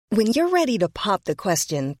When you're ready to pop the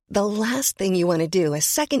question, the last thing you want to do is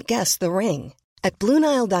second-guess the ring. At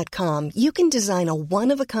BlueNile.com, you can design a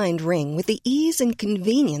one-of-a-kind ring with the ease and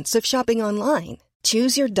convenience of shopping online.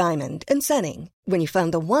 Choose your diamond and setting. When you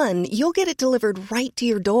find the one, you'll get it delivered right to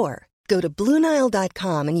your door. Go to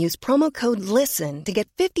BlueNile.com and use promo code LISTEN to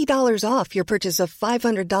get $50 off your purchase of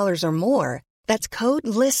 $500 or more. That's code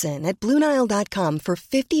LISTEN at BlueNile.com for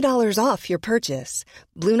 $50 off your purchase.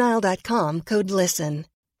 BlueNile.com, code LISTEN.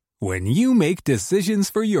 When you make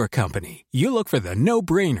decisions for your company, you look for the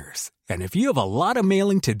no-brainers. And if you have a lot of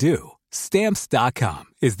mailing to do, Stamps.com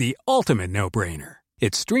is the ultimate no-brainer.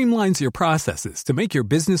 It streamlines your processes to make your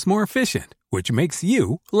business more efficient, which makes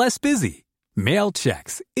you less busy. Mail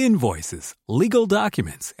checks, invoices, legal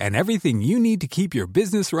documents, and everything you need to keep your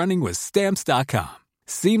business running with Stamps.com.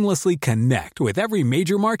 Seamlessly connect with every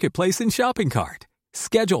major marketplace and shopping cart.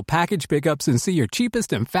 Schedule package pickups and see your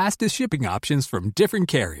cheapest and fastest shipping options from different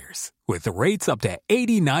carriers. With rates up to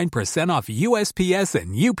 89% off USPS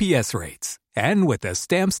and UPS rates. And with the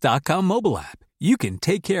Stamps.com mobile app, you can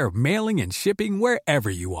take care of mailing and shipping wherever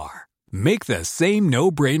you are. Make the same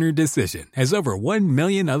no-brainer decision as over 1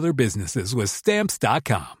 million other businesses with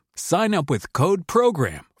Stamps.com. Sign up with code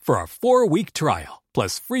PROGRAM for a 4-week trial,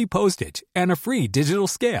 plus free postage and a free digital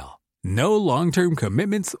scale. No long-term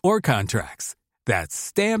commitments or contracts. That's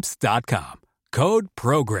Stamps.com. Code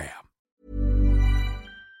PROGRAM.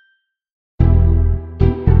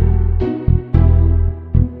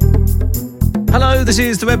 Hello, this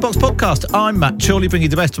is the Red Box Podcast. I'm Matt Chorley, bringing you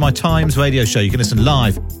the best of my Times radio show. You can listen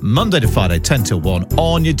live Monday to Friday, 10 till 1,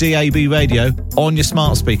 on your DAB radio, on your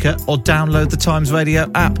smart speaker, or download the Times radio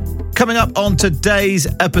app. Coming up on today's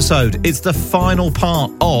episode, it's the final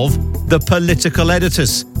part of The Political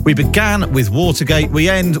Editors. We began with Watergate, we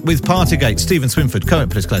end with Partygate. Stephen Swinford, current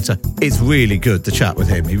political editor. It's really good, the chat with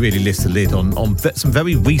him. He really lifts the lid on some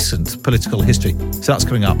very recent political history. So that's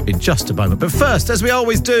coming up in just a moment. But first, as we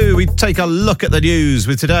always do, we take a look at the news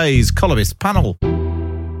with today's columnist panel.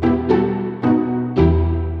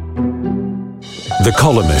 The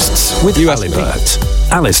Columnists with Ali Burt,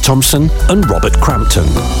 Alice Thompson and Robert Crampton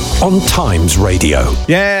on Times Radio.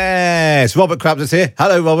 Yes, Robert Crampton's here.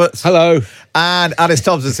 Hello, Robert. Hello. And Alice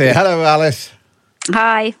Thompson's here. Hello, Alice.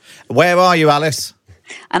 Hi. Where are you, Alice?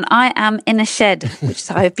 And I am in a shed,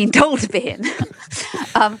 which I've been told to be in.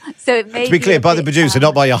 So it may to be clear, by the producer,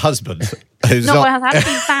 not by your husband. Who's not. I've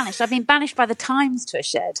been banished. I've been banished by the Times to a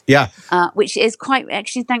shed. Yeah. Which is quite,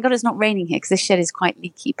 actually, thank God it's not raining here, because this shed is quite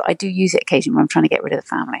leaky, but I do use it occasionally when I'm trying to get rid of the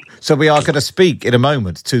family. So we are going to speak in a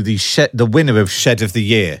moment to the winner of Shed of the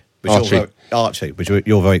Year. Archie, which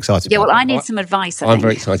you're very excited about. Yeah, well, I need some advice, I'm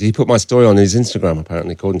very excited. He put my story on his Instagram,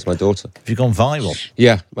 apparently, according to my daughter. Have you gone viral?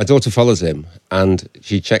 Yeah, my daughter follows him, and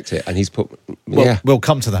she checked it, and he's put... We'll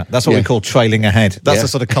come to that. That's what we call trailing ahead. That's the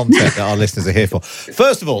sort of content that our listeners are here for.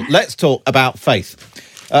 First of all, let's talk about faith.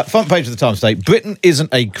 Front page of the Times today, Britain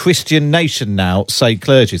isn't a Christian nation now, say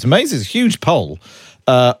clergy. It's amazing. It's a huge poll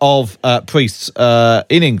of priests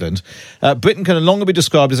in England. Britain can no longer be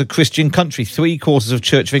described as a Christian country. 3/4 of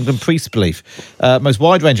Church of England priests believe. Most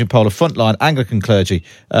wide-ranging poll of frontline Anglican clergy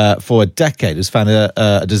for a decade has found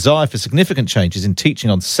a desire for significant changes in teaching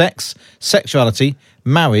on sex, sexuality,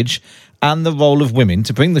 marriage, and the role of women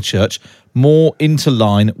to bring the church more into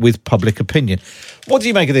line with public opinion. What do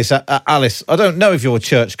you make of this, Alice? I don't know if you're a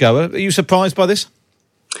churchgoer. Are you surprised by this?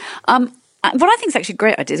 What I think is actually a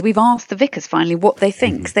great idea is we've asked the vicars finally what they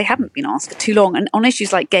think, because they haven't been asked for too long. And on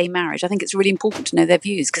issues like gay marriage, I think it's really important to know their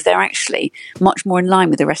views, because they're actually much more in line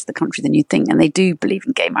with the rest of the country than you'd think. And they do believe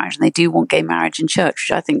in gay marriage, and they do want gay marriage in church,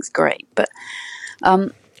 which I think is great. But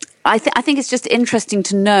I think it's just interesting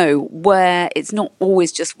to know where it's not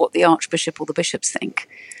always just what the Archbishop or the bishops think.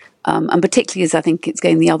 And particularly as I think it's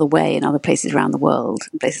going the other way in other places around the world,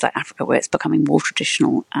 in places like Africa, where it's becoming more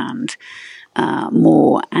traditional and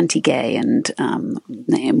more anti-gay and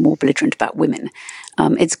more belligerent about women.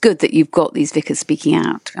 It's good that you've got these vicars speaking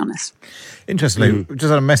out, to be honest. Interestingly, we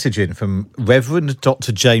just had a message in from Reverend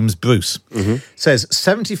Dr. James Bruce. Says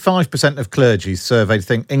 75% of clergy surveyed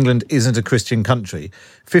think England isn't a Christian country.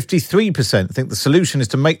 53% think the solution is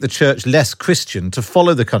to make the church less Christian to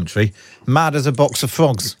follow the country. Mad as a box of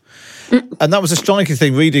frogs. And that was a striking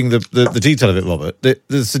thing, reading the detail of it, Robert.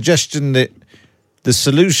 The suggestion that the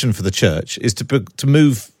solution for the church is to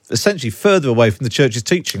move essentially further away from the church's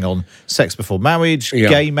teaching on sex before marriage,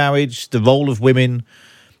 gay marriage, the role of women,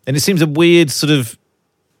 and it seems a weird sort of.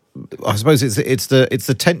 I suppose it's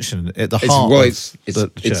the tension at the heart of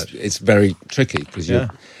the church. It's very tricky because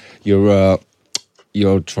you're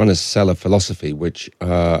trying to sell a philosophy which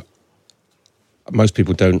most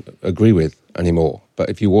people don't agree with anymore. But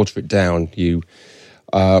if you water it down, you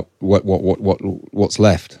what's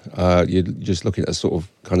left. You're just looking at a sort of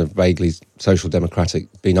kind of vaguely social democratic,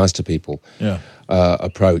 be nice to people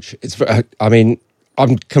approach.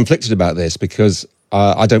 I'm conflicted about this because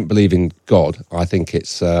I don't believe in God. I think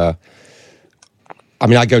it's.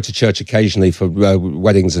 I go to church occasionally for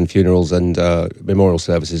weddings and funerals and memorial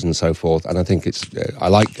services and so forth, and I think I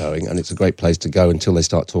like going, and it's a great place to go until they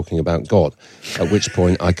start talking about God, at which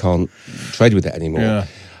point I can't trade with it anymore. Yeah.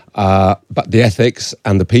 But the ethics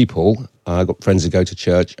and the people, I've got friends who go to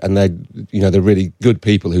church, and they're really good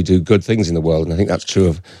people who do good things in the world, and I think that's true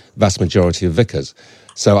of the vast majority of vicars.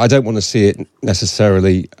 So I don't want to see it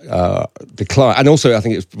necessarily decline. And also I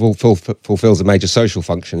think it fulfills a major social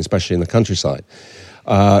function, especially in the countryside.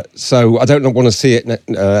 So I don't want to see it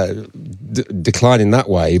decline in that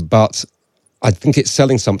way, but I think it's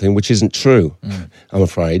selling something which isn't true, I'm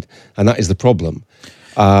afraid, and that is the problem.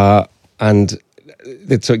 So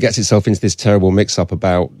it gets itself into this terrible mix-up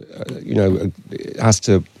about, it has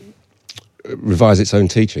to revise its own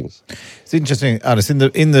teachings. It's interesting, Alice, in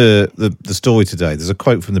the story today, there's a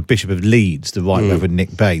quote from the Bishop of Leeds, the Right Reverend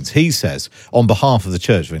Nick Baines. He says, on behalf of the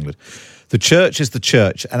Church of England, the church is the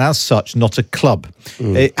church, and as such, not a club.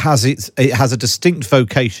 It has a distinct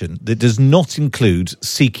vocation that does not include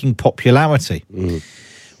seeking popularity,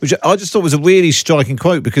 which I just thought was a really striking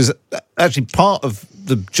quote, because actually part of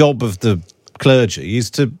the job of the clergy is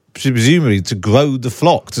presumably to grow the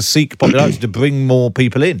flock, to seek popularity, to bring more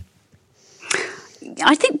people in.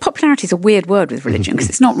 I think popularity is a weird word with religion, because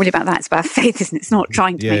it's not really about that. It's about faith, isn't it? It's not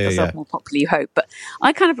trying to make yourself more popular, you hope. But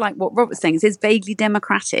I kind of like what Robert's saying. It's vaguely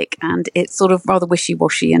democratic, and it's sort of rather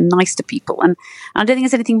wishy-washy and nice to people. And I don't think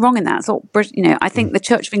there's anything wrong in that. I think the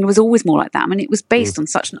Church of England was always more like that. I mean, it was based on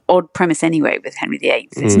such an odd premise anyway with Henry VIII.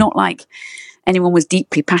 It's not like anyone was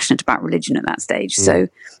deeply passionate about religion at that stage. So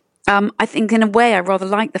I think in a way I rather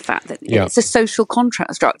like the fact that it's a social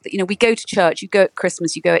construct, that, we go to church, you go at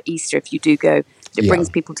Christmas, you go at Easter if you do go. It brings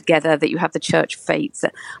people together, that you have the church fates.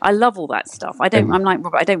 I love all that stuff. I'm like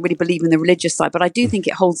Robert, I don't really believe in the religious side, but I do think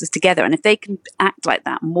it holds us together. And if they can act like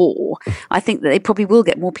that more, I think that they probably will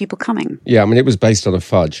get more people coming. Yeah, it was based on a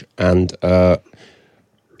fudge, and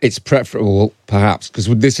it's preferable, perhaps, because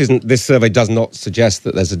this survey does not suggest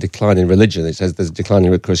that there's a decline in religion. It says there's a decline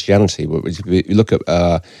in Christianity. But if you look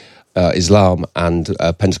at Islam and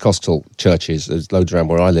Pentecostal churches, there's loads around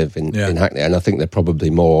where I live in Hackney, and I think they're probably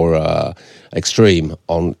more extreme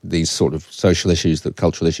on these sort of social issues, the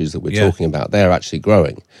cultural issues that we're talking about. They're actually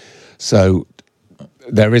growing. So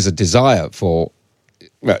there is a desire for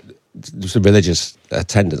religious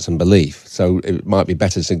attendance and belief. So it might be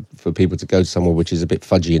better for people to go to somewhere which is a bit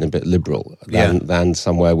fudgy and a bit liberal than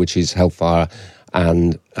somewhere which is hellfire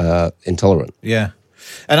and intolerant. Yeah.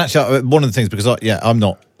 And actually, one of the things, because I'm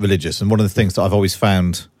not religious, and one of the things that I've always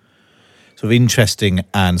found sort of interesting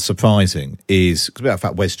and surprising is, because in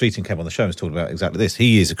fact Wes Streeting came on the show and was talking about exactly this.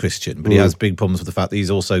 He is a Christian, but he has big problems with the fact that he's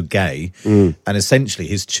also gay, and essentially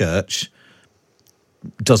his church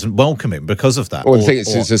doesn't welcome him because of that. Well, I think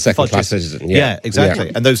it's a second-class citizen. Yeah, exactly.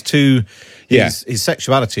 Yeah. And those two, his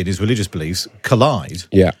sexuality and his religious beliefs collide.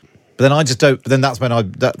 Yeah. But then I just don't. Then that's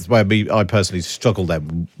where I personally struggle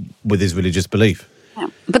then with his religious belief. Yeah.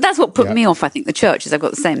 But that's what put me off, I think, the church, is I've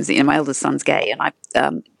got the same as, my eldest son's gay,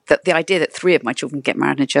 and the idea that 3 of my children get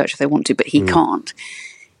married in a church if they want to, but he can't,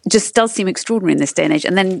 just does seem extraordinary in this day and age.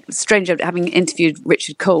 And then, strange, having interviewed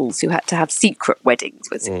Richard Coles, who had to have secret weddings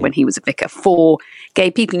when he was a vicar for gay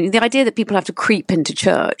people. And the idea that people have to creep into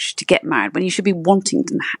church to get married, when you should be wanting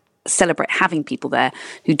to celebrate having people there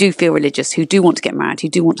who do feel religious, who do want to get married, who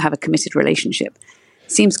do want to have a committed relationship,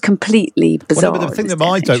 seems completely bizarre. But the thing that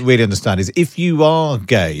I don't really understand is, if you are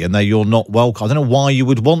gay and you're not welcome, I don't know why you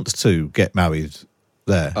would want to get married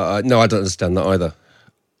there. No, I don't understand that either.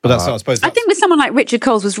 But that's I suppose. I think with someone like Richard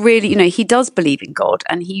Coles was really, he does believe in God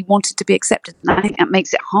and he wanted to be accepted, and I think that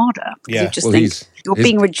makes it harder. Because you just think you're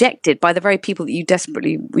being rejected by the very people that you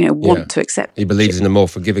desperately, want to accept. He believes in a more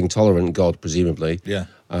forgiving, tolerant God, presumably. Yeah.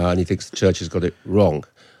 And he thinks the church has got it wrong.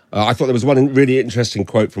 I thought there was one really interesting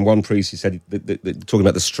quote from one priest. He said, that talking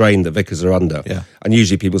about the strain that vicars are under. Yeah. And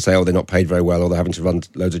usually people say, they're not paid very well, or they're having to run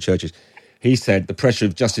loads of churches. He said, the pressure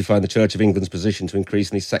of justifying the Church of England's position to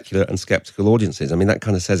increasingly secular and sceptical audiences. I mean, that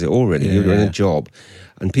kind of says it all, really. You're in a job,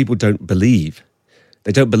 and people don't believe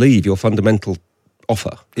your fundamental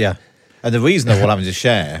offer. Yeah. And the reason they're all having to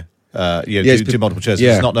share, do multiple churches,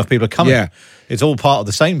 there's not enough people are coming. Yeah. It's all part of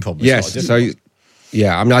the same problem. Yes, so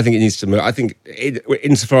Yeah, I mean, I think it needs to move. I think,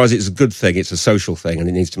 insofar as it's a good thing, it's a social thing, and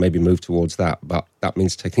it needs to maybe move towards that. But that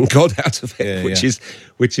means taking God out of it,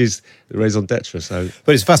 which is the raison d'etre. So,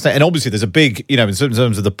 but it's fascinating, and obviously there's a big, in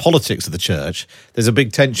terms of the politics of the church, there's a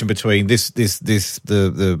big tension between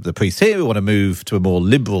the priests here who want to move to a more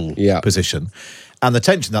liberal position, and the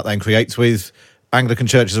tension that then creates with Anglican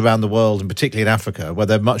churches around the world, and particularly in Africa, where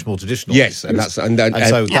they're much more traditional. Yes, and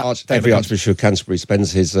every Archbishop of Canterbury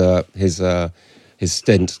spends his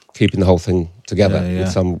stint keeping the whole thing together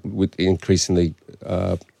with increasingly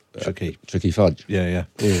tricky fudge.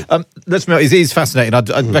 Let's remember, it is fascinating.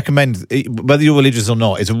 I'd recommend, whether you're religious or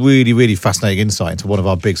not, it's a really, really fascinating insight into one of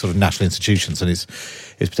our big sort of national institutions and its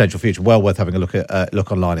potential future. Well worth having a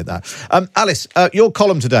look online at that. Alice, your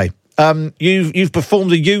column today. You've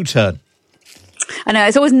performed a U-turn. I know,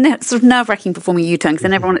 it's always sort of nerve-wracking performing a U-turn because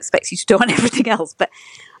then everyone expects you to do on everything else. But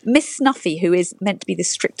Miss Snuffy, who is meant to be the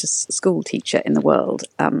strictest school teacher in the world,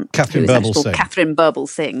 Catherine Burble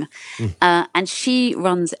Singh, and she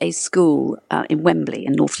runs a school in Wembley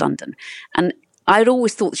in North London. And I'd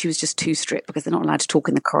always thought she was just too strict because they're not allowed to talk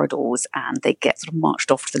in the corridors, and they get sort of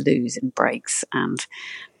marched off to the loos in breaks, and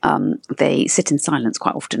they sit in silence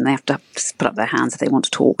quite often. They have to put up their hands if they want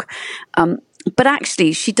to talk. But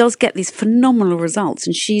actually, she does get these phenomenal results,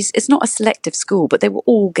 and it's not a selective school, but they were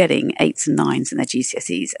all getting 8s and 9s in their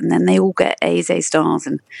GCSEs, and then they all get A's, A stars,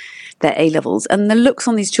 and their A levels. And the looks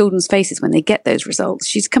on these children's faces when they get those results,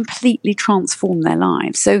 she's completely transformed their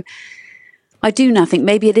lives. So I do now think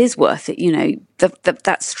maybe it is worth it.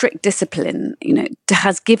 That strict discipline,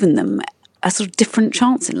 has given them a sort of different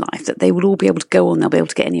chance in life, that they will all be able to go on, they'll be able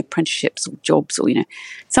to get any apprenticeships or jobs, or,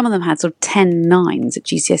 some of them had sort of 10 9s at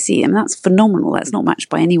GCSE. I mean, that's phenomenal. That's not matched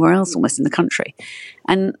by anywhere else almost in the country.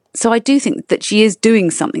 And so I do think that she is doing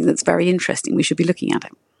something that's very interesting. We should be looking at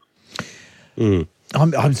it.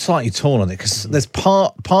 I'm slightly torn on it because there's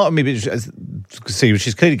part of me, see,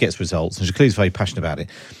 she clearly gets results and she clearly is very passionate about it.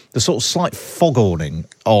 The sort of slight foghorning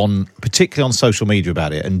particularly on social media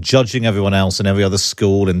about it, and judging everyone else and every other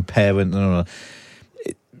school and parent,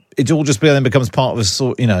 it all just then becomes part of a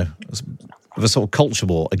sort, of a sort of culture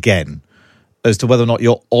war again, as to whether or not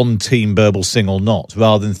you're on Team Burble Singh or not,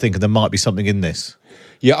 rather than thinking there might be something in this.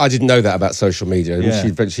 Yeah, I didn't know that about social media.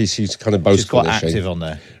 Yeah. She's kind of boastful. She's quite active on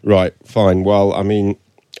there. Right, fine. Well, I mean,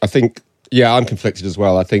 I think, I'm conflicted as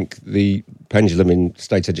well. I think the pendulum in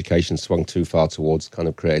state education swung too far towards kind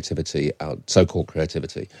of creativity, so-called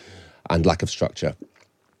creativity, and lack of structure.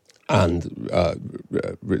 And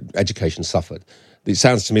education suffered. It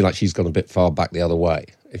sounds to me like she's gone a bit far back the other way.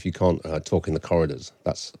 If you can't talk in the corridors,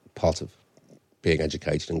 that's part of being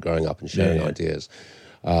educated and growing up and sharing ideas.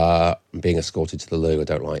 Being escorted to the loo, I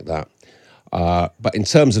don't like that. But in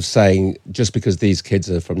terms of saying, just because these kids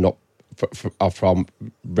are from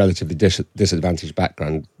relatively disadvantaged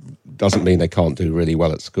background, doesn't mean they can't do really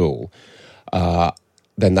well at school.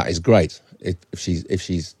 Then that is great if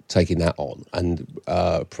she's taking that on and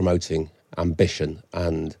promoting ambition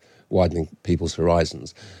and widening people's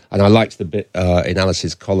horizons. And I liked the bit in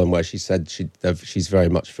Alice's column where she said she's very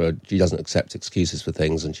much she doesn't accept excuses for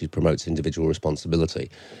things, and she promotes individual responsibility,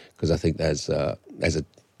 because I think there's a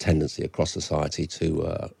tendency across society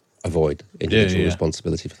to avoid individual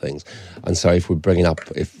responsibility for things. And so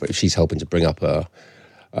if she's helping to bring up a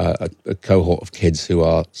cohort of kids who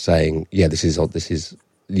are saying, this is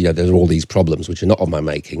there are all these problems which are not of my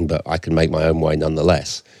making, but I can make my own way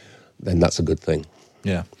nonetheless, then that's a good thing.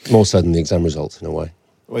 Yeah, more so than the exam results in a way.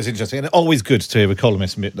 Well, it's interesting, and always good to hear a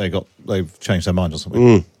columnist admit they've changed their mind or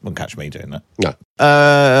something. Wouldn't catch me doing that. No.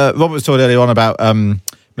 Robert was talking earlier on about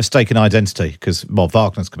mistaken identity, because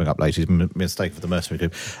Wagner's coming up later. He's mistaken for the mercenary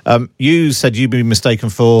group. You said you'd been mistaken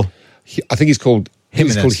for. I think he's called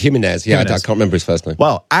Jimenez. He's called Jimenez. Yeah, Jimenez. I can't remember his first name.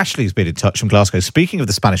 Well, Ashley's been in touch from Glasgow. Speaking of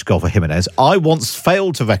the Spanish golfer Jimenez, I once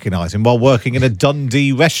failed to recognise him while working in a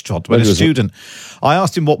Dundee restaurant when a student. I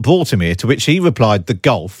asked him what brought him here, to which he replied, the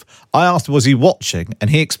golf. I asked, was he watching? And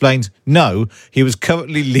he explained, no, he was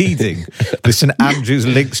currently leading the St Andrews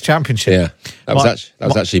Links Championship. Yeah, that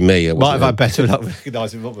was actually me. Might have had better luck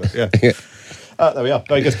recognising Robert. Yeah. There we are.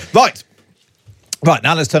 Very good. Right,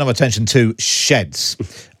 now let's turn our attention to sheds.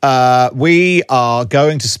 We are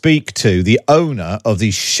going to speak to the owner of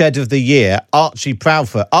the Shed of the Year, Archie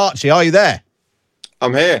Proudfoot. Archie, are you there?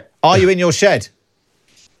 I'm here. Are you in your shed?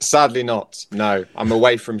 Sadly not, no. I'm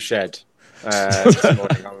away from shed this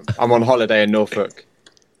morning. I'm on holiday in Norfolk.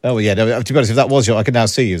 Oh, well, yeah. No, to be honest, if that was I can now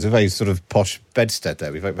see you. It's a very sort of posh bedstead there.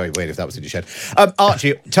 It'd be very, very weird if that was in your shed.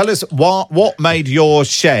 Archie, tell us what made your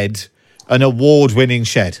shed an award-winning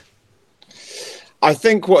shed? I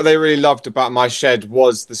think what they really loved about my shed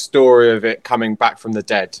was the story of it coming back from the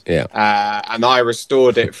dead. Yeah. And I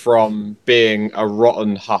restored it from being a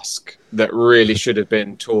rotten husk that really should have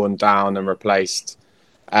been torn down and replaced.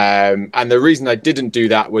 And the reason I didn't do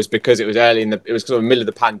that was because it was it was sort of middle of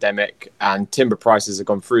the pandemic, and timber prices had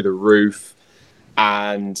gone through the roof,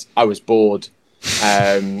 and I was bored.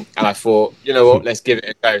 And I thought, you know what, let's give it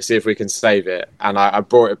a go, see if we can save it. And I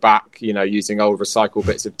brought it back, using old recycled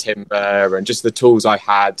bits of timber and just the tools I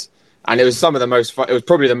had. And it was some of the most fun. It was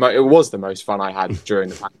probably it was the most fun I had during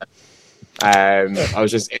the pandemic. I was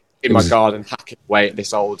just in my garden hacking away at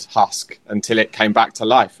this old husk until it came back to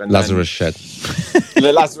life. And Lazarus shed.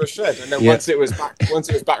 The Lazarus shed. And then once it was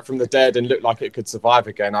back from the dead and looked like it could survive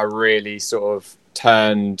again, I really sort of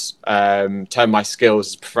turned my skills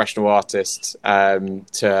as a professional artist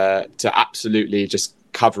to absolutely just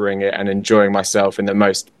covering it and enjoying myself in the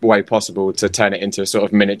most way possible to turn it into a sort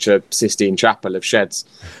of miniature Sistine Chapel of sheds.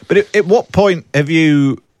 But at what point have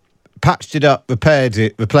you patched it up, repaired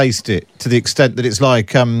it, replaced it to the extent that it's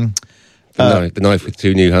like the knife with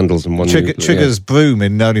 2 new handles and one Trigger's broom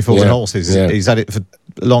in Only Fools and Horses? Yeah. He's had it for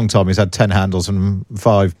a long time. He's had 10 handles and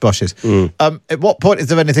 5 brushes. At what point is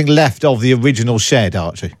there anything left of the original shed,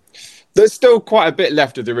 Archie? There's still quite a bit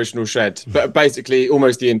left of the original shed, but basically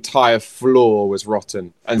almost the entire floor was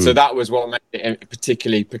rotten. And so that was what made it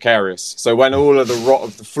particularly precarious. So when all of the rot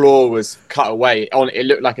of the floor was cut away, it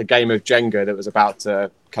looked like a game of Jenga that was about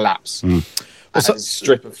to collapse. A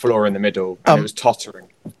strip of floor in the middle, and it was tottering.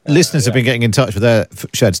 Listeners have been getting in touch with their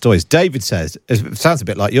shed stories. David says, it sounds a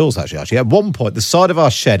bit like yours actually. At one point, the side of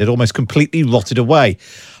our shed had almost completely rotted away.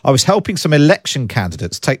 I was helping some election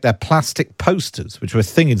candidates take their plastic posters, which were a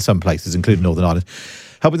thing in some places, including Northern Ireland,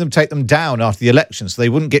 helping them take them down after the election so they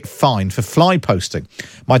wouldn't get fined for fly posting.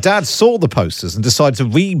 My dad saw the posters and decided to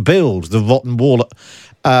rebuild the rotten wall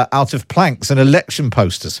out of planks and election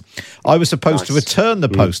posters. I was supposed to return the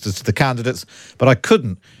posters to the candidates, but I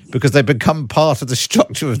couldn't because they'd become part of the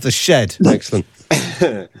structure of the shed. Excellent.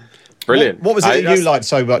 Brilliant. What was it that you liked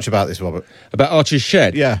so much about this, Robert? About Archie's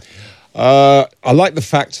shed? Yeah. I like the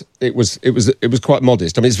fact it was quite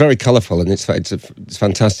modest. I mean, it's very colourful and it's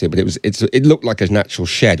fantastic, but it looked like a natural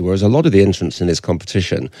shed, whereas a lot of the entrants in this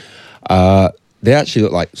competition, they actually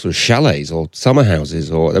look like sort of chalets or summer houses,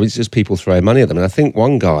 it's just people throwing money at them. And I think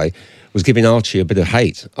one guy was giving Archie a bit of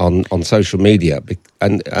hate on social media,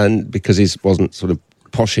 and because he wasn't sort of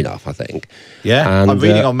posh enough, I think. Yeah, and I'm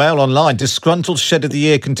reading on Mail Online, disgruntled Shed of the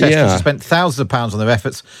Year contestants who spent thousands of pounds on their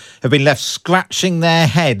efforts have been left scratching their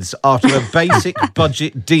heads after a basic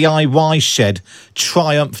budget DIY shed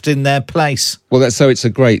triumphed in their place. Well, it's a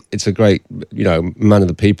great, man of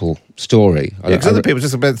the people story. Yeah, because other people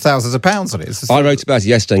just spent thousands of pounds on it. I wrote about it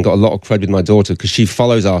yesterday and got a lot of cred with my daughter because she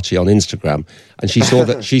follows Archie on Instagram, and she saw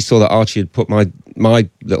that Archie had put my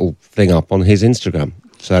little thing up on his Instagram.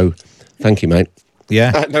 So, thank you, mate.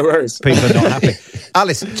 Yeah, no worries. People are not happy.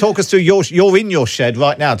 Alice, talk us through you're in your shed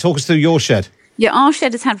right now. Talk us through your shed. Yeah, our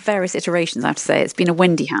shed has had various iterations, I have to say. It's been a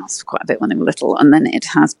windy house for quite a bit when they were little, and then it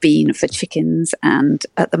has been for chickens, and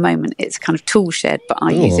at the moment it's kind of tool shed, but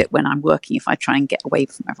I use it when I'm working if I try and get away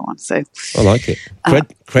from everyone. So I like it.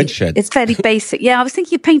 Cred shed. It's fairly basic. Yeah, I was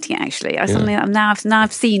thinking of painting it, actually.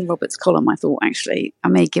 I've seen Robert's column, I thought, actually, I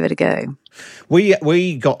may give it a go.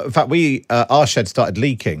 Our shed started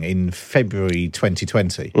leaking in February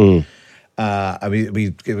 2020.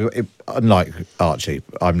 Unlike Archie,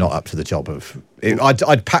 I'm not up to the job of.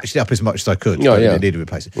 I'd patched it up as much as I could. But it needed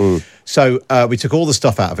replacing. So we took all the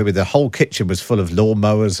stuff out of it. The whole kitchen was full of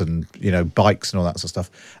lawnmowers and bikes and all that sort of stuff.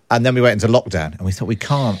 And then we went into lockdown, and we thought we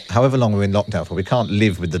can't. However long we're in lockdown for, we can't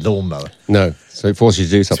live with the lawnmower. No, so it forces you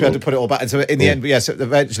to do something. So we had to put it all back. And so in the end, so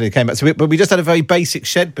eventually it came back. But we just had a very basic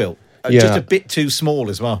shed built, just a bit too small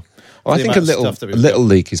as well. Well, I think a little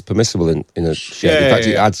leak is permissible in a shed. In fact,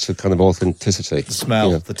 it adds to kind of authenticity. The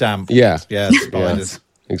smell, the damp. Yeah. Yeah, the spiders.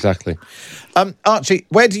 Exactly. Archie,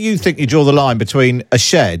 where do you think you draw the line between a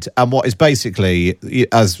shed and what is basically,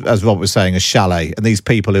 as Rob was saying, a chalet, and these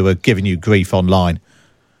people who are giving you grief online?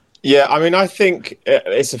 Yeah, I mean, I think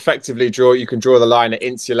it's effectively you can draw the line at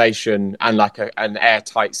insulation and like an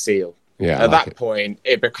airtight seal. Yeah, at that point,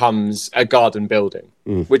 it becomes a garden building,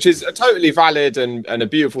 which is a totally valid and a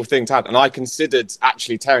beautiful thing to have. And I considered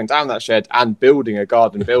actually tearing down that shed and building a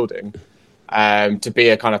garden building to be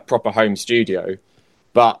a kind of proper home studio.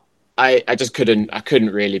 But I just couldn't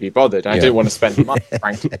really be bothered. I didn't want to spend the money,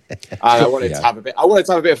 frankly. I wanted to have a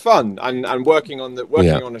bit of fun and working on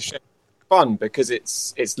a shed fun because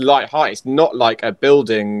it's light-hearted. It's not like a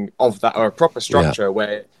building of that or a proper structure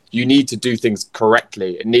where you need to do things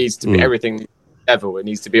correctly. It needs to be everything level. It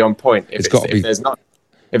needs to be on point. If there's not,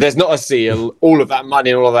 if there's not a seal, all of that money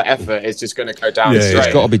and all of that effort is just going to go down straight.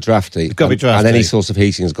 It's got to be drafty. It's got to be drafty. And any source of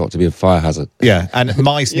heating has got to be a fire hazard. Yeah, and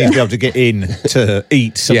mice need to be able to get in to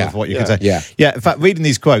eat some of what you can say. Yeah, in fact, reading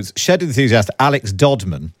these quotes, shed enthusiast Alex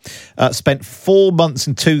Dodman spent 4 months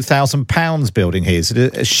and £2,000 building his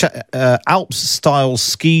Alps-style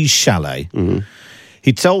ski chalet. Mm-hmm.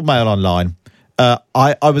 He told Mail Online,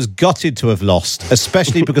 I was gutted to have lost,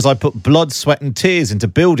 especially because I put blood, sweat and tears into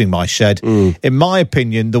building my shed. In my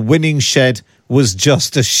opinion, the winning shed was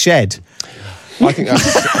just a shed. I think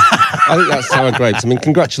that's sour grapes. I mean,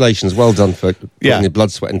 congratulations, well done for putting your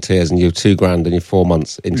blood, sweat and tears and your $2,000 and your 4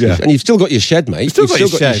 months into your shed. And you've still got your shed, mate. You've still got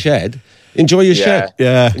your shed. Enjoy your shed.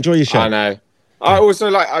 Yeah. Enjoy your shed. I know. I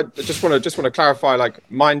also I just want to clarify,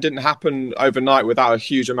 mine didn't happen overnight without a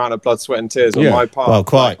huge amount of blood, sweat and tears on my part. Well,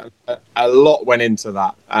 quite. A lot went into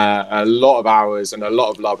that. A lot of hours and a lot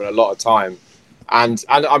of love and a lot of time. And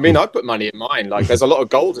I mean, I put money in mine. There's a lot of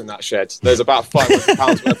gold in that shed. There's about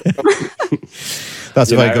 £500 worth of gold.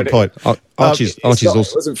 That's a very good point. Archie's also, it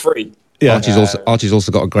wasn't free. Yeah. Archie's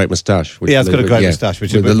also got a great moustache. He has got a great moustache,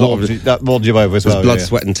 which that warmed you over as well. Blood,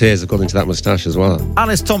 sweat and tears have gone into that moustache as well.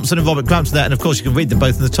 Alice Thompson and Robert Crampton there, and of course you can read them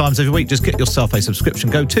both in the Times every week. Just get yourself a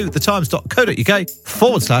subscription. Go to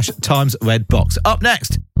thetimes.co.uk/Times Red Box. Up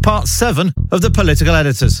next, part 7 of The Political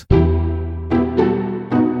Editors.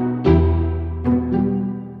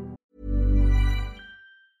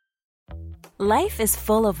 Life is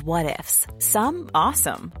full of what-ifs. Some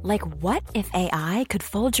awesome, like what if AI could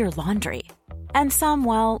fold your laundry? And some,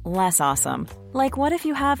 well, less awesome, like what if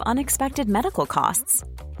you have unexpected medical costs?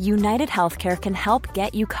 United Healthcare can help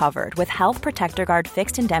get you covered with Health Protector Guard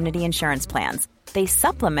fixed indemnity insurance plans. They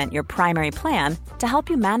supplement your primary plan to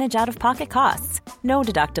help you manage out-of-pocket costs. No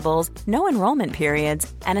deductibles, no enrollment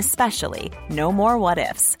periods, and especially no more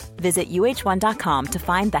what-ifs. Visit uh1.com to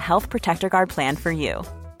find the Health Protector Guard plan for you.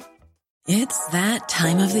 It's that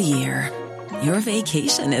time of the year. Your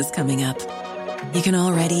vacation is coming up. You can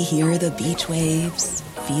already hear the beach waves,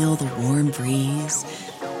 feel the warm breeze,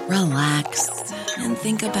 relax, and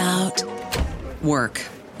think about work.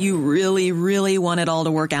 You really, really want it all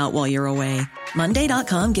to work out while you're away.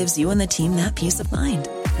 Monday.com gives you and the team that peace of mind.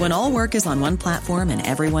 When all work is on one platform and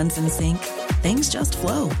everyone's in sync, things just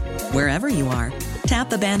flow. Wherever you are,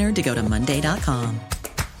 tap the banner to go to Monday.com.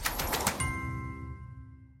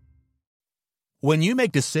 When you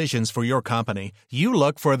make decisions for your company, you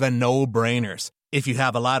look for the no-brainers. If you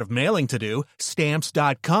have a lot of mailing to do,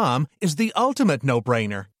 Stamps.com is the ultimate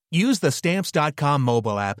no-brainer. Use the Stamps.com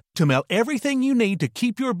mobile app to mail everything you need to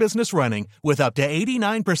keep your business running with up to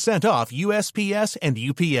 89% off USPS and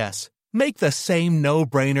UPS. Make the same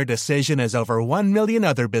no-brainer decision as over 1 million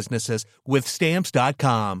other businesses with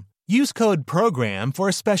Stamps.com. Use code PROGRAM for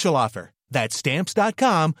a special offer. That's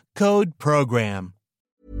Stamps.com, code PROGRAM.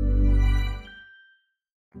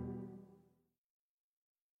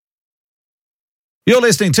 You're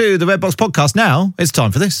listening to the Red Box Podcast now. It's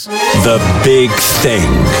time for this. The Big Thing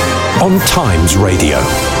on Times Radio.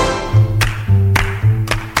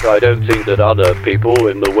 I don't think that other people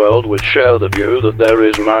in the world would share the view that there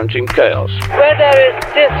is mounting chaos. Where there is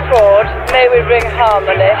discord, may we bring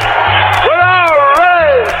harmony.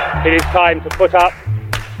 Hurrah! It is time to put up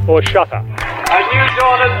or shut up. A new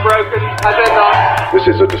dawn has broken, has it not? This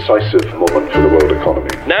is a decisive moment for the world economy.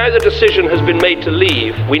 Now the decision has been made to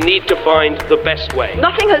leave, we need to find the best way.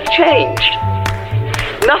 Nothing has changed.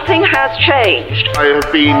 Nothing has changed. I have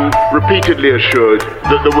been repeatedly assured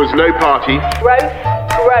that there was no party. Growth,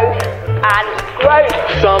 growth, and growth.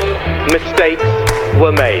 Some mistakes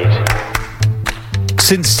were made.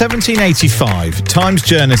 Since 1785, Times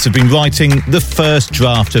journalists have been writing the first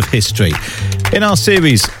draft of history. In our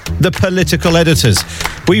series, The Political Editors,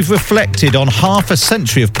 we've reflected on half a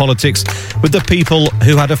century of politics with the people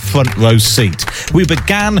who had a front row seat. We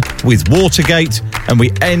began with Watergate and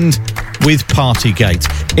we end with Partygate.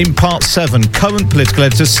 In part 7, current political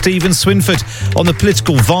editor Stephen Swinford on the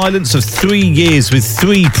political violence of 3 years with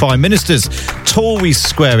 3 prime ministers, Tories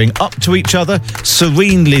squaring up to each other,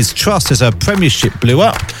 serene Liz Truss as her premiership blew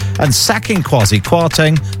up, and sacking Kwasi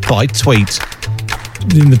Kwarteng by tweet.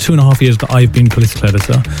 In the 2.5 years that I've been political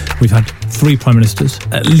editor, we've had 3 prime ministers,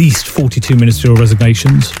 at least 42 ministerial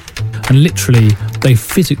resignations, and literally they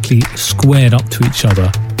physically squared up to each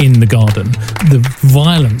other in the garden. The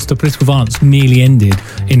violence, the political violence, nearly ended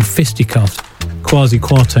in fisticuffs. Kwasi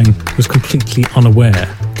Kwarteng was completely unaware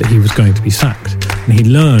that he was going to be sacked, and he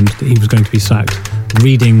learned that he was going to be sacked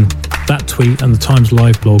reading that tweet and the Times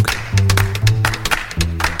Live blog.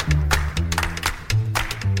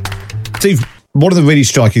 Steve, one of the really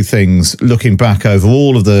striking things, looking back over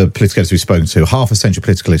all of the political editors we've spoken to, half a century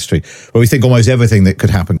political history, where we think almost everything that could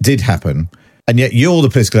happen did happen, and yet you're the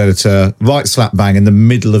political editor right slap bang in the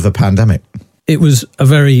middle of a pandemic. It was a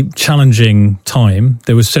very challenging time.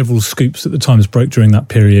 There were several scoops that the Times broke during that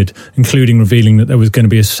period, including revealing that there was going to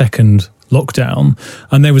be a second lockdown,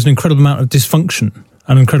 and there was an incredible amount of dysfunction,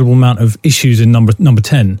 an incredible amount of issues in number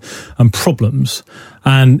 10 and problems.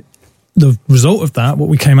 And the result of that, what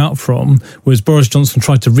we came out from, was Boris Johnson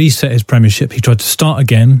tried to reset his premiership. He tried to start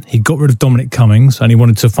again. He got rid of Dominic Cummings and he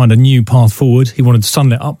wanted to find a new path forward. He wanted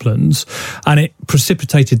sunlit uplands, and it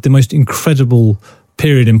precipitated the most incredible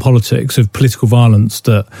period in politics of political violence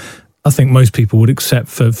that I think most people would accept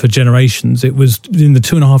for generations. It was in the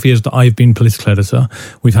 2.5 years that I've been political editor,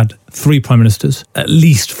 we've had 3 prime ministers, at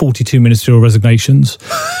least 42 ministerial resignations.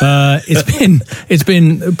 It's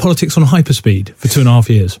been politics on hyperspeed for 2.5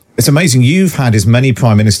 years. It's amazing. You've had as many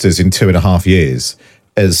prime ministers in 2.5 years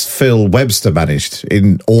as Phil Webster managed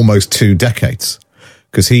in almost 2 decades,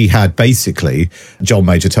 because he had basically John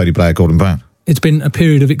Major, Tony Blair, Gordon Brown. It's been a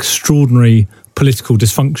period of extraordinary political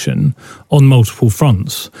dysfunction on multiple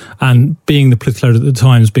fronts, and being the political editor at the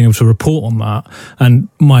Times, being able to report on that. And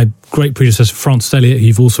my great predecessor, Francis Elliott, who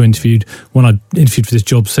you've also interviewed, when I interviewed for this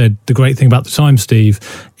job, said the great thing about the Times, Steve,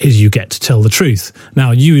 is you get to tell the truth.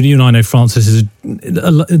 Now, you and I know Francis is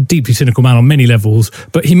a deeply cynical man on many levels,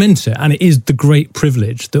 but he meant it, and it is the great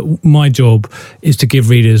privilege that my job is to give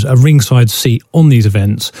readers a ringside seat on these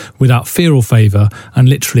events without fear or favour, and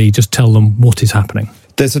literally just tell them what is happening.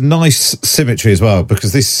 There's a nice symmetry as well,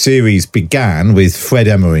 because this series began with Fred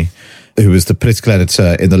Emery, who was the political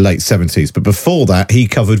editor in the late 70s. But before that, he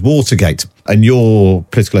covered Watergate. And your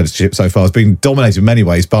political editorship so far has been dominated in many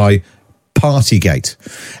ways by Partygate.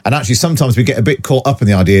 And actually, sometimes we get a bit caught up in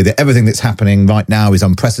the idea that everything that's happening right now is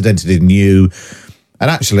unprecedented and new.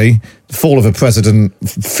 And actually, the fall of a president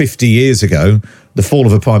 50 years ago, the fall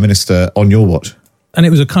of a prime minister on your watch. And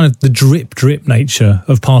it was a kind of the drip nature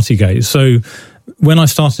of Partygate. So when I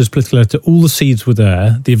started as political editor, all the seeds were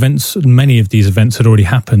there. The events, many of these events had already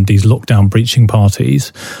happened, these lockdown breaching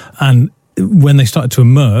parties. And when they started to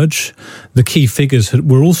emerge, the key figures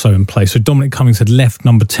were also in place. So Dominic Cummings had left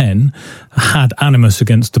number 10, had animus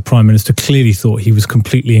against the Prime Minister, clearly thought he was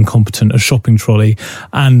completely incompetent, a shopping trolley,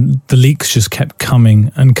 and the leaks just kept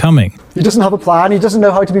coming and coming. He doesn't have a plan, he doesn't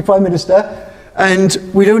know how to be Prime Minister. And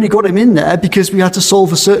we'd only got him in there because we had to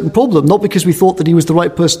solve a certain problem, not because we thought that he was the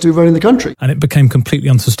right person to be running the country. And it became completely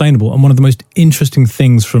unsustainable. And one of the most interesting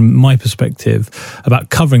things from my perspective about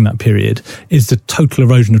covering that period is the total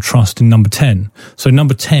erosion of trust in number 10. So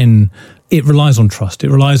number 10, it relies on trust. It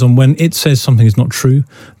relies on when it says something is not true,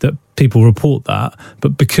 that people report that.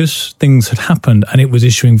 But because things had happened and it was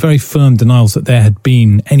issuing very firm denials that there had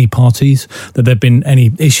been any parties, that there had been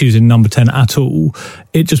any issues in number 10 at all,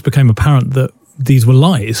 it just became apparent that these were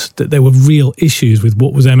lies, that there were real issues with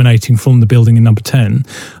what was emanating from the building in number 10.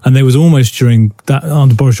 And there was almost, during that,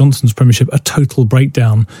 under Boris Johnson's premiership, a total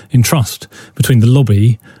breakdown in trust between the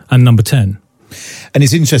lobby and number 10. And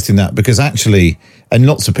it's interesting that, because actually, and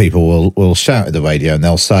lots of people will shout at the radio and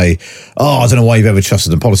they'll say, oh, I don't know why you've ever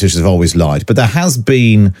trusted them, politicians have always lied. But there has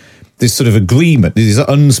been this sort of agreement, this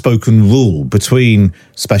unspoken rule between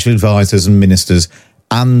special advisors and ministers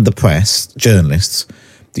and the press, journalists,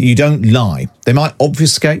 that you don't lie. They might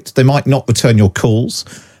obfuscate, they might not return your calls,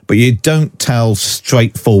 but you don't tell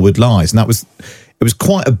straightforward lies. And it was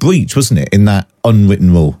quite a breach, wasn't it, in that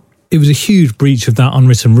unwritten rule? It was a huge breach of that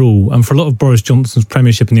unwritten rule. And for a lot of Boris Johnson's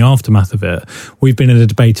premiership and the aftermath of it, we've been in a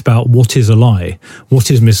debate about what is a lie. What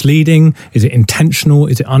is misleading? Is it intentional?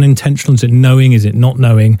 Is it unintentional? Is it knowing? Is it not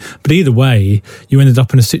knowing? But either way, you ended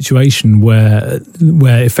up in a situation where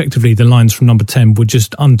effectively the lines from number 10 were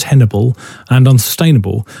just untenable and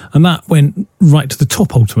unsustainable. And that went right to the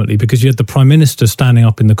top ultimately, because you had the Prime Minister standing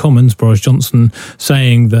up in the Commons, Boris Johnson,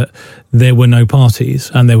 saying that there were no parties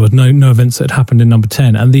and there were no events that had happened in number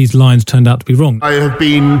 10. And these lines turned out to be wrong. I have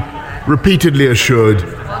been repeatedly assured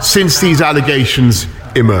since these allegations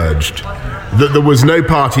emerged that there was no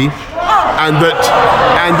party and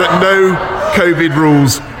that no COVID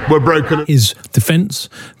rules were broken. His defence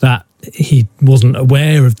that he wasn't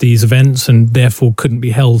aware of these events and therefore couldn't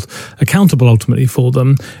be held accountable ultimately for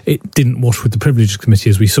them, it didn't wash with the Privileges Committee,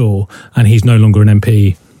 as we saw, and he's no longer an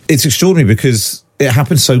MP. It's extraordinary because it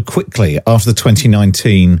happened so quickly after the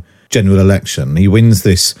 2019 general election. He wins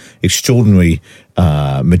this extraordinary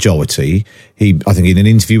majority. He, I think in an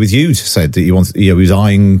interview with you, said that he was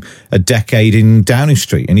eyeing a decade in Downing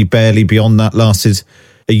Street, and he barely beyond that lasted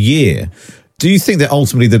a year. Do you think that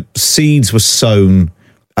ultimately the seeds were sown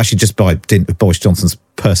actually just by dint of Boris Johnson's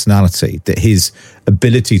personality, that his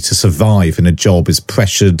ability to survive in a job as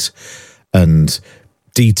pressured and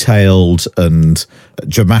detailed and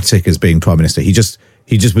dramatic as being Prime Minister. He just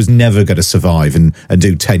was never going to survive and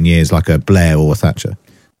do 10 years like a Blair or a Thatcher.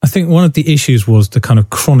 I think one of the issues was the kind of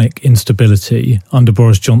chronic instability under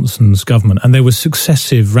Boris Johnson's government. And there were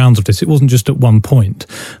successive rounds of this. It wasn't just at one point.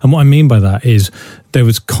 And what I mean by that is there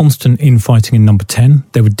was constant infighting in Number 10.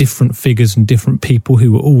 There were different figures and different people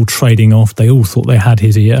who were all trading off. They all thought they had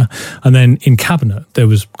his ear. And then in Cabinet, there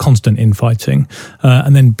was constant infighting.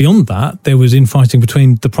 And then beyond that, there was infighting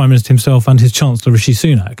between the Prime Minister himself and his Chancellor, Rishi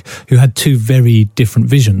Sunak, who had two very different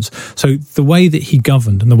visions. So the way that he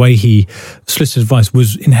governed and the way he solicited advice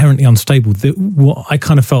was inherently unstable. What I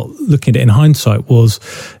kind of felt looking at it in hindsight was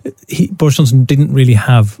Boris Johnson didn't really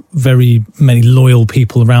have very many loyal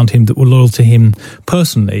people around him that were loyal to him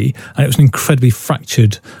personally, and it was an incredibly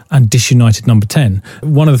fractured and disunited Number 10.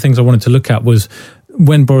 One of the things I wanted to look at was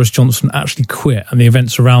when Boris Johnson actually quit and the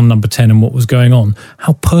events around Number 10 and what was going on,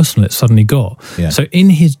 how personal it suddenly got. Yeah. So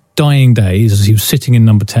in his dying days, as he was sitting in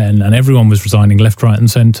Number 10 and everyone was resigning left, right and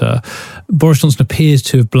centre, Boris Johnson appears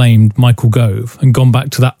to have blamed Michael Gove and gone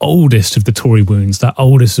back to that oldest of the Tory wounds, that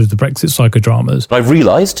oldest of the Brexit psychodramas. I've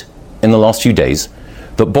realised in the last few days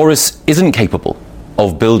that Boris isn't capable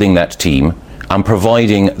of building that team and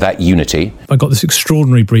providing that unity. I got this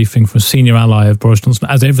extraordinary briefing from a senior ally of Boris Johnson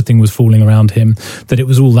as everything was falling around him, that it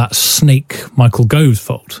was all that snake Michael Gove's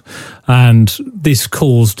fault. And this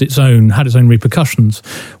had its own repercussions.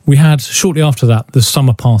 We had, shortly after that, the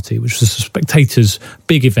Summer Party, which was a Spectator's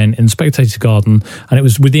big event in Spectator Garden, and it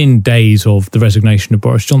was within days of the resignation of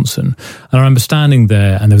Boris Johnson. And I remember standing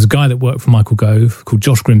there, and there was a guy that worked for Michael Gove called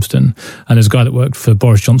Josh Grimston, and there's a guy that worked for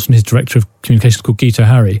Boris Johnson, his director of communications called Guito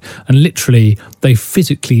Harry, and literally they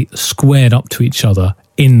physically squared up to each other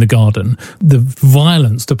in the garden. The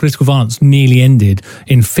political violence nearly ended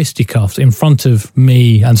in fisticuffs in front of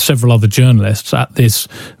me and several other journalists at this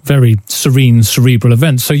very serene, cerebral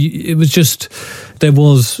event. So it was just, there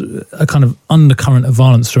was a kind of undercurrent of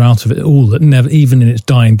violence throughout of it all that never, even in its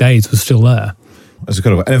dying days, was still there.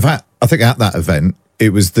 And in fact, I think at that event,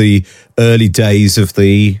 it was the early days of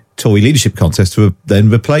the Tory leadership contest to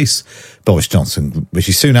then replace Boris Johnson.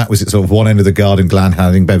 Rishi Sunak was at sort of one end of the garden,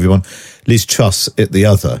 glad-handing everyone. Liz Truss at the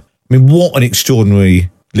other. I mean, what an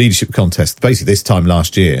extraordinary leadership contest, basically this time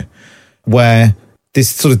last year, where this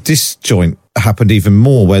sort of disjoint happened even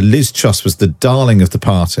more, where Liz Truss was the darling of the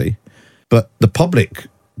party, but the public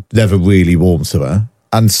never really warmed to her,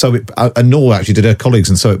 and nor actually did her colleagues,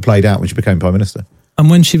 and so it played out when she became Prime Minister. And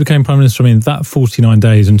when she became Prime Minister, I mean, that 49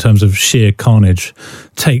 days in terms of sheer carnage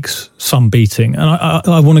takes some beating. And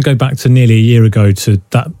I want to go back to nearly a year ago to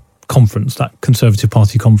that conference, that Conservative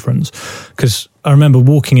Party conference, because I remember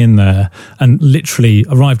walking in there and literally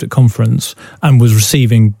arrived at conference and was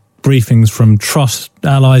receiving briefings from Truss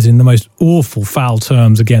allies in the most awful, foul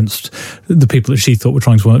terms against the people that she thought were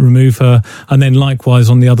trying to remove her, and then likewise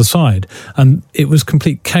on the other side. And it was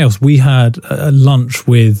complete chaos. We had a lunch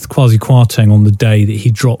with Kwasi Kwarteng on the day that he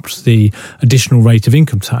dropped the additional rate of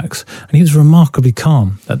income tax, and he was remarkably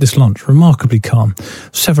calm at this lunch, remarkably calm.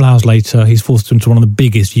 Several hours later, he's forced into one of the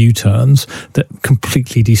biggest U-turns that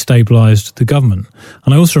completely destabilised the government.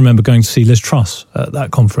 And I also remember going to see Liz Truss at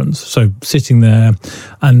that conference, so sitting there,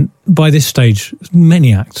 and by this stage,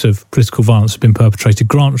 many acts of political violence have been perpetrated.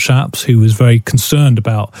 Grant Shapps, who was very concerned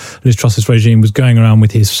about Liz Truss's regime, was going around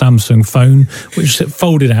with his Samsung phone, which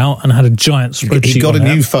folded out and had a giant spreadsheet. He got a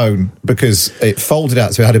new phone because it folded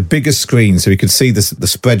out, so it had a bigger screen, so he could see the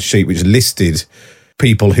spreadsheet which listed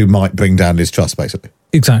people who might bring down Liz Truss, basically.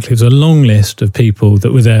 Exactly. It was a long list of people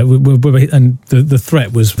that were there, and the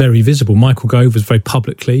threat was very visible. Michael Gove was very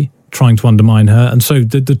publicly trying to undermine her, and so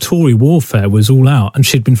the Tory warfare was all out, and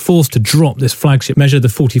she'd been forced to drop this flagship measure, the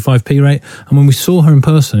 45p rate, and when we saw her in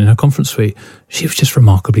person in her conference suite, she was just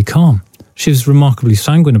remarkably calm. She was remarkably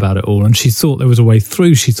sanguine about it all, and she thought there was a way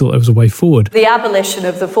through, she thought there was a way forward. The abolition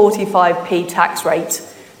of the 45p tax rate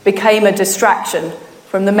became a distraction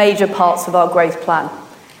from the major parts of our growth plan.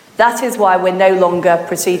 That is why we're no longer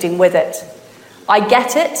proceeding with it. I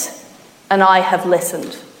get it, and I have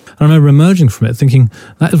listened. I remember emerging from it thinking,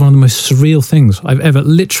 that is one of the most surreal things I've ever,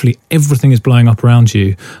 literally everything is blowing up around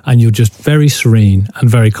you and you're just very serene and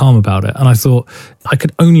very calm about it. And I thought, I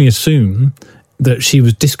could only assume that she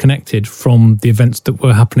was disconnected from the events that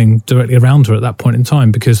were happening directly around her at that point in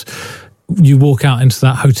time, because you walk out into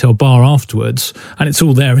that hotel bar afterwards and it's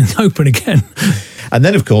all there in the open again. And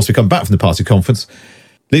then, of course, we come back from the party conference.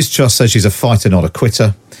 Liz Truss says she's a fighter, not a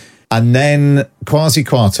quitter. And then Kwasi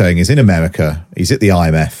Kwarteng is in America. He's at the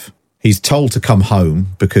IMF. He's told to come home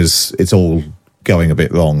because it's all going a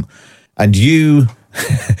bit wrong. And you,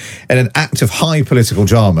 in an act of high political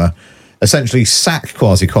drama, essentially sack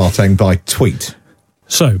Kwasi Kwarteng by tweet.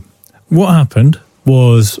 So, what happened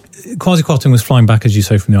was Kwasi Kwarteng was flying back, as you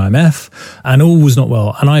say, from the IMF, and all was not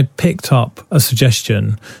well. And I picked up a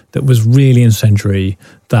suggestion that was really incendiary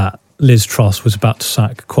that Liz Truss was about to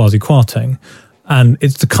sack Kwasi Kwarteng. And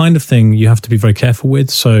it's the kind of thing you have to be very careful with.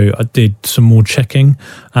 So I did some more checking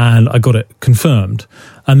and I got it confirmed.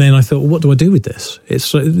 And then I thought, well, what do I do with this?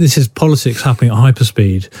 This is politics happening at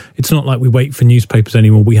hyperspeed. It's not like we wait for newspapers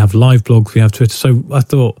anymore. We have live blogs, we have Twitter. So I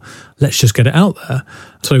thought, let's just get it out there.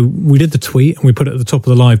 So we did the tweet and we put it at the top of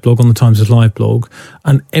the live blog on the Times' live blog,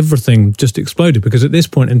 and everything just exploded because at this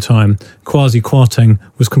point in time, Kwasi Kwarteng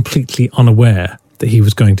was completely unaware that he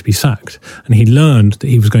was going to be sacked. And he learned that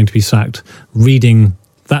he was going to be sacked reading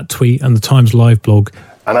that tweet and the Times live blog.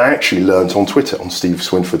 And I actually learned on Twitter, on Steve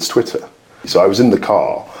Swinford's Twitter. So I was in the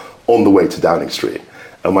car on the way to Downing Street,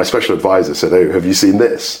 and my special advisor said, "Oh, have you seen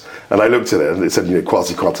this?" And I looked at it and it said,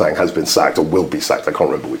 Kwasi Kwarteng has been sacked or will be sacked. I can't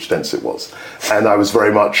remember which tense it was. And I was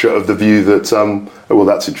very much of the view that, oh, well,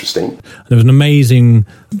 that's interesting. There was an amazing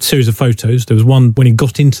series of photos. There was one when he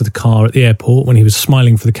got into the car at the airport, when he was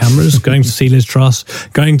smiling for the cameras, going to see Liz Truss,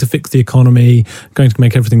 going to fix the economy, going to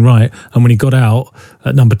make everything right. And when he got out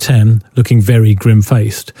at number 10, looking very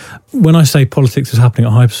grim-faced. When I say politics is happening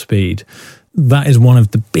at hyperspeed, that is one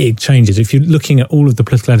of the big changes. If you're looking at all of the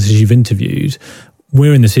political editors you've interviewed,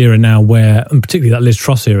 we're in this era now where, and particularly that Liz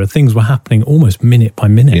Truss era, things were happening almost minute by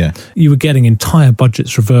minute. Yeah. You were getting entire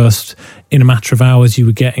budgets reversed in a matter of hours. You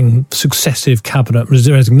were getting successive cabinet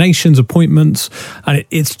resignations, appointments, and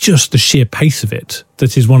it's just the sheer pace of it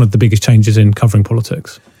that is one of the biggest changes in covering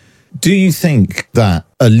politics. Do you think that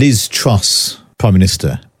a Liz Truss Prime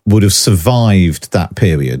Minister would have survived that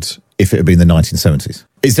period if it had been the 1970s?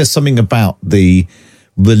 Is there something about the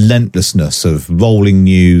relentlessness of rolling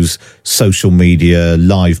news, social media,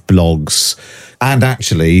 live blogs, and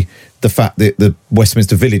actually the fact that the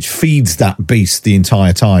Westminster Village feeds that beast the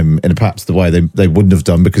entire time in perhaps the way they wouldn't have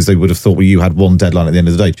done, because they would have thought, well, you had one deadline at the end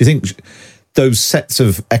of the day. Do you think those sets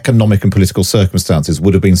of economic and political circumstances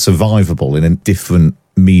would have been survivable in a different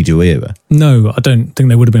media era? No, I don't think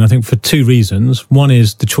they would have been. I think for two reasons. One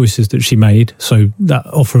is the choices that she made. So that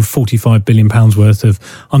offer of £45 billion worth of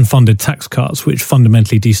unfunded tax cuts, which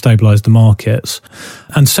fundamentally destabilised the markets.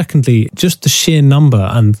 And secondly, just the sheer number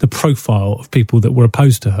and the profile of people that were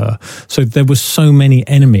opposed to her. So there were so many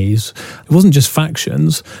enemies. It wasn't just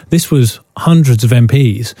factions. This was hundreds of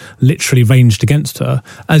MPs literally ranged against her.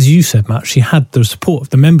 As you said, Matt, she had the support of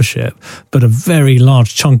the membership, but a very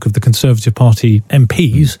large chunk of the Conservative Party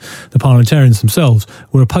MPs, the parliamentarians themselves,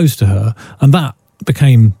 were opposed to her. And that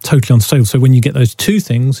became totally unstable. So when you get those two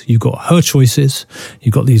things, you've got her choices,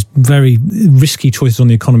 you've got these very risky choices on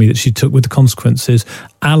the economy that she took with the consequences,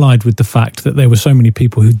 allied with the fact that there were so many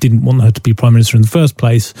people who didn't want her to be Prime Minister in the first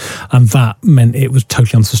place, and that meant it was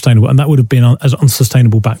totally unsustainable. And that would have been as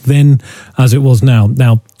unsustainable back then as it was now.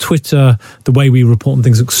 Now, Twitter, the way we report on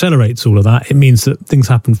things accelerates all of that. It means that things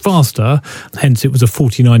happen faster, hence it was a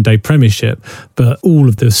 49-day premiership, but all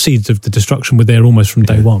of the seeds of the destruction were there almost from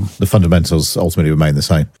day one. The fundamentals ultimately remain the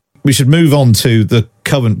same. We should move on to the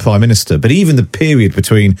current Prime Minister, but even the period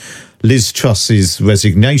between Liz Truss's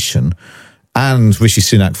resignation and Rishi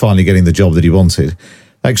Sunak finally getting the job that he wanted,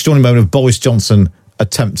 that extraordinary moment of Boris Johnson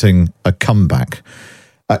attempting a comeback.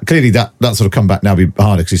 Clearly that sort of comeback now be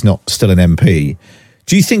harder because he's not still an MP.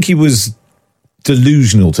 Do you think he was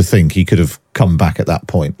delusional to think he could have come back at that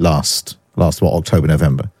point last October,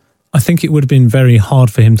 November? I think it would have been very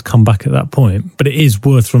hard for him to come back at that point, but it is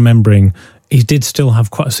worth remembering he did still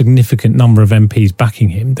have quite a significant number of MPs backing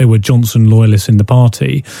him. There were Johnson loyalists in the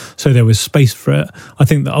party, so there was space for it. I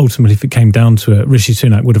think that ultimately, if it came down to it, Rishi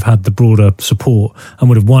Sunak would have had the broader support and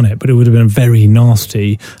would have won it, but it would have been a very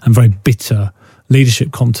nasty and very bitter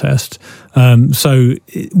leadership contest. So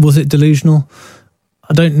was it delusional?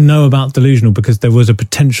 I don't know about delusional, because there was a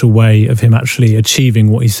potential way of him actually achieving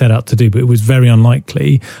what he set out to do, but it was very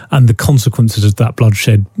unlikely. And the consequences of that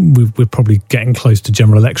bloodshed, we're probably getting close to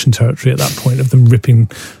general election territory at that point, of them ripping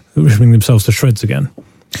themselves to shreds again.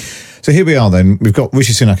 So here we are then. We've got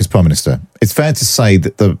Rishi Sunak as Prime Minister. It's fair to say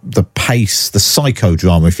that the pace, the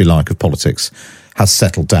psychodrama, if you like, of politics has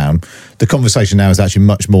settled down. The conversation now is actually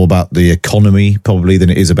much more about the economy, probably, than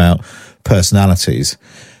it is about personalities.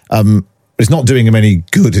 It's not doing him any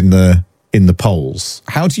good in the polls.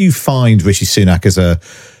 How do you find Rishi Sunak as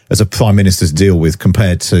a Prime Minister to deal with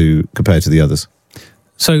compared to the others?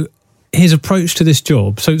 So his approach to this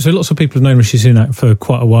job. So lots of people have known Rishi Sunak for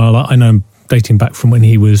quite a while. I know him dating back from when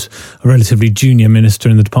he was a relatively junior minister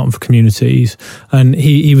in the Department for Communities. And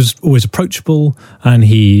he was always approachable, and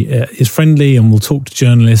he is friendly and will talk to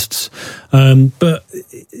journalists. But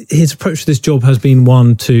his approach to this job has been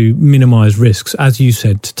one to minimise risks, as you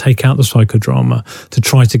said, to take out the psychodrama, to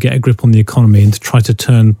try to get a grip on the economy and to try to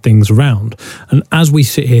turn things around. And as we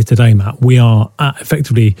sit here today, Matt, we are at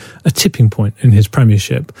effectively a tipping point in his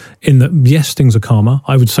premiership, in that, yes, things are calmer.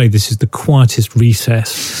 I would say this is the quietest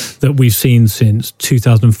recess that we've seen since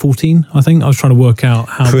 2014, I think. I was trying to work out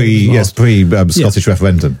how... Pre-Scottish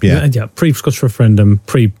referendum. Yeah, pre-Scottish referendum,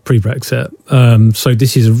 pre-Brexit. So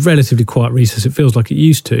this is a relatively quiet recess. It feels like it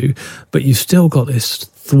used to, but you've still got this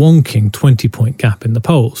thwonking 20-point gap in the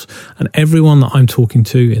polls. And everyone that I'm talking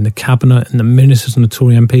to in the cabinet and the ministers and the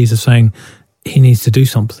Tory MPs are saying, he needs to do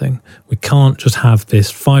something. We can't just have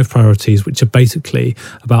this 5 priorities, which are basically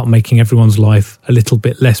about making everyone's life a little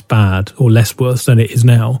bit less bad or less worse than it is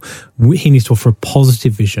now. He needs to offer a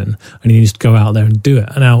positive vision, and he needs to go out there and do it.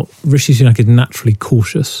 And now Rishi Sunak is naturally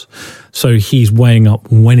cautious, so he's weighing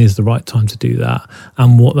up when is the right time to do that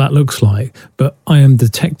and what that looks like. But I am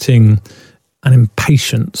detecting an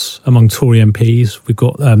impatience among Tory MPs. We've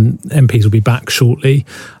got MPs will be back shortly.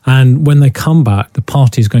 And when they come back, the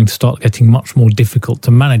party is going to start getting much more difficult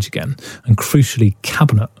to manage again. And crucially,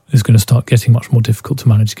 Cabinet is going to start getting much more difficult to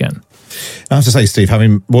manage again. I have to say, Steve,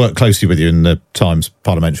 having worked closely with you in the Times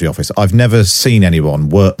Parliamentary Office, I've never seen anyone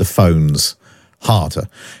work the phones harder.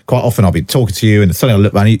 Quite often I'll be talking to you and suddenly I'll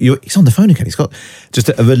look around, he's on the phone again. He's got just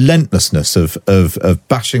a relentlessness of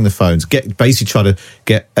bashing the phones, basically trying to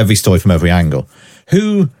get every story from every angle.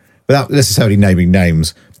 Who, without necessarily naming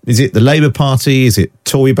names, is it the Labour Party? Is it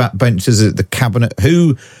Tory backbenchers? Is it the Cabinet?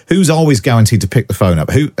 Who's always guaranteed to pick the phone up?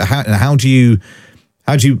 How do you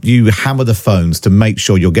hammer the phones to make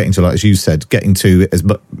sure you're getting to, like as you said, getting to as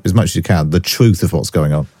much as you can, the truth of what's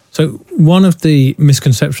going on? So one of the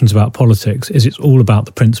misconceptions about politics is it's all about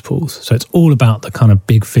the principles. So it's all about the kind of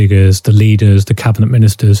big figures, the leaders, the cabinet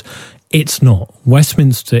ministers. It's not.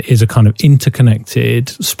 Westminster is a kind of interconnected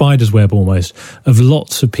spider's web almost of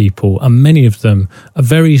lots of people, and many of them are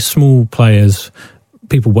very small players.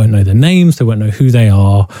 People won't know their names, they won't know who they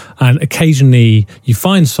are, and occasionally you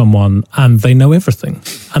find someone and they know everything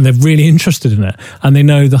and they're really interested in it and they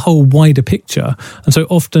know the whole wider picture. And so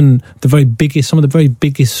often some of the very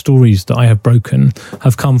biggest stories that I have broken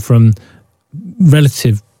have come from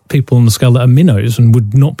relative people on the scale that are minnows and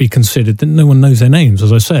would not be considered, that no one knows their names,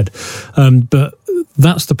 as I said. But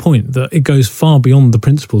that's the point, that it goes far beyond the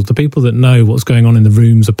principles. The people that know what's going on in the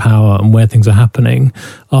rooms of power and where things are happening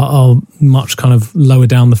are much kind of lower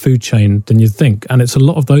down the food chain than you'd think. And it's a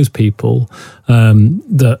lot of those people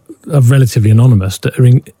that are relatively anonymous that are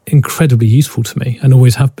incredibly useful to me and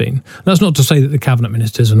always have been. That's not to say that the cabinet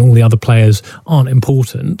ministers and all the other players aren't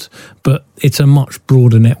important, but it's a much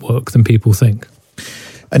broader network than people think.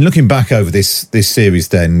 And looking back over this series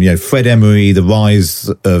then, Fred Emery, the rise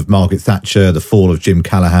of Margaret Thatcher, the fall of Jim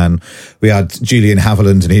Callaghan. We had Julian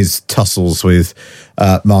Haviland and his tussles with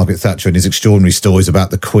Margaret Thatcher and his extraordinary stories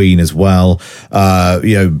about the Queen as well.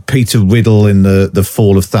 Peter Riddle in the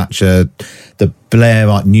fall of Thatcher, the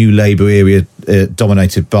Blairite New Labour era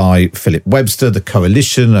dominated by Philip Webster, the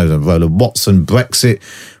coalition, Roland Watson, Brexit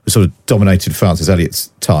was sort of dominated Francis Eliot's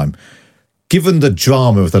time. Given the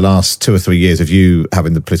drama of the last 2 or 3 years of you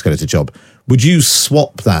having the political editor job, would you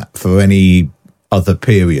swap that for any other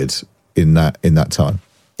period in that time?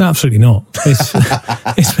 Absolutely not.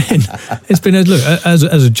 It's been look, as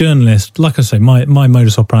a journalist, like I say, my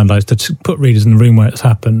modus operandi is to put readers in the room where it's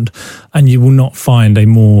happened, and you will not find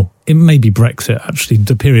it may be Brexit, actually,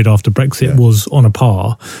 the period after Brexit was on a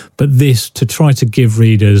par, but this, to try to give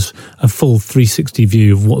readers a full 360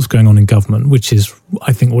 view of what's going on in government, which is,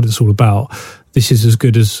 I think, what it's all about. This is as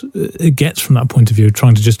good as it gets from that point of view,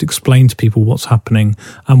 trying to just explain to people what's happening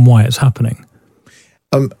and why it's happening.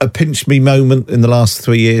 A pinch me moment in the last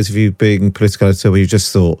 3 years of you being political editor where you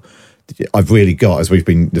just thought, I've really got, as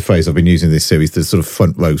the phrase I've been using in this series, the sort of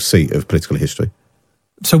front row seat of political history?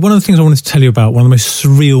 So one of the things I wanted to tell you about, one of the most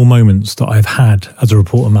surreal moments that I've had as a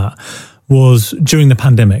reporter, Matt, was during the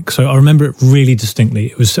pandemic. So I remember it really distinctly.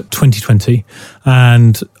 It was 2020,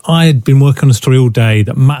 and I had been working on a story all day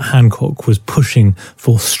that Matt Hancock was pushing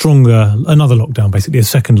for another lockdown, basically a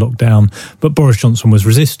second lockdown, but Boris Johnson was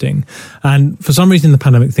resisting. And for some reason, the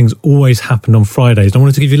pandemic things always happened on Fridays. I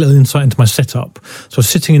wanted to give you a little insight into my setup. So I was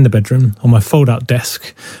sitting in the bedroom on my fold-out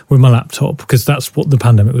desk with my laptop, because that's what the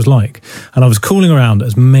pandemic was like. And I was calling around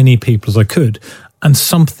as many people as I could. And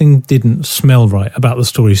something didn't smell right about the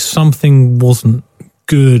story. Something wasn't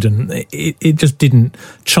good, and it just didn't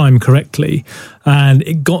chime correctly. And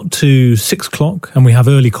it got to 6 o'clock, and we have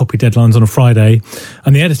early copy deadlines on a Friday,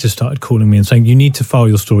 and the editor started calling me and saying, "You need to file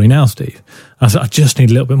your story now, Steve." I said, "I just need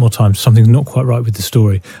a little bit more time. Something's not quite right with the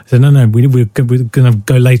story." I said, No, we're going to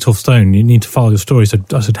go late off stone. You need to file your story. So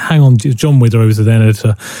I said, "Hang on, John Wither was the then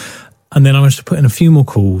editor." And then I managed to put in a few more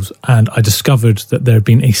calls, and I discovered that there had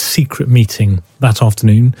been a secret meeting that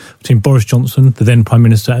afternoon between Boris Johnson, the then Prime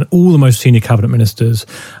Minister, and all the most senior cabinet ministers,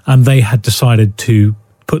 and they had decided to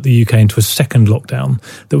put the UK into a second lockdown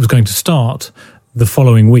that was going to start the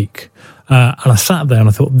following week. And I sat there and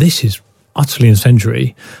I thought, this is utterly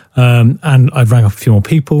incendiary. And I rang up a few more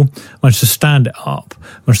people, managed to stand it up,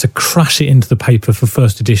 managed to crash it into the paper for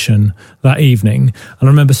first edition that evening. And I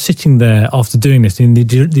remember sitting there after doing this, and the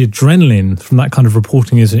adrenaline from that kind of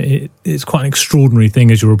reporting it's quite an extraordinary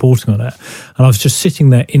thing as you're reporting on it. And I was just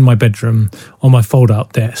sitting there in my bedroom on my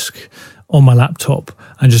fold-out desk, on my laptop,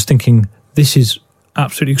 and just thinking, this is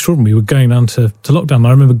absolutely extraordinary. We were going down to lockdown.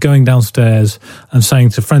 I remember going downstairs and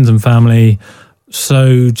saying to friends and family,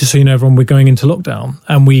 "So just so you know, everyone, we're going into lockdown."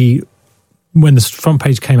 And when the front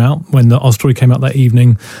page came out, when our story came out that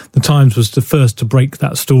evening, the Times was the first to break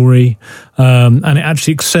that story. And it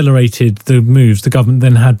actually accelerated the moves. The government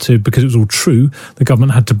then had to, because it was all true, the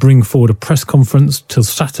government had to bring forward a press conference till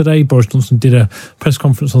Saturday. Boris Johnson did a press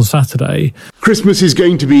conference on Saturday. Christmas is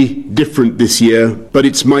going to be different this year, but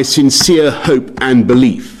it's my sincere hope and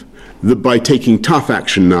belief that by taking tough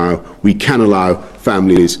action now, we can allow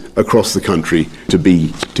families across the country to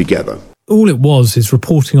be together. All it was is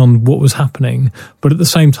reporting on what was happening, but at the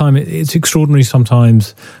same time, it's extraordinary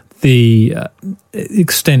sometimes the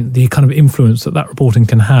extent, the kind of influence that reporting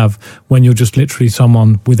can have when you're just literally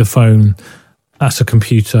someone with a phone at a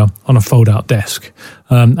computer on a fold-out desk.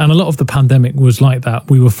 And a lot of the pandemic was like that.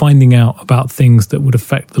 We were finding out about things that would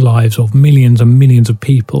affect the lives of millions and millions of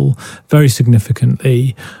people very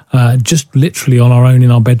significantly, just literally on our own in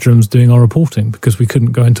our bedrooms doing our reporting because we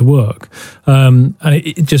couldn't go into work. And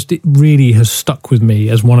it really has stuck with me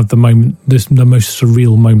as one of the most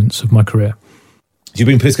surreal moments of my career. You've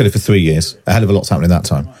been political for 3 years. A hell of a lot's happened in that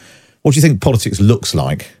time. What do you think politics looks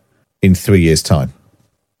like in 3 years' time?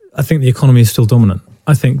 I think the economy is still dominant.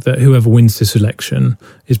 I think that whoever wins this election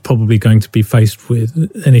is probably going to be faced with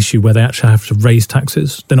an issue where they actually have to raise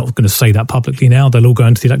taxes. They're not going to say that publicly now. They'll all go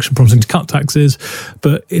into the election promising to cut taxes,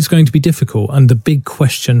 but it's going to be difficult. And the big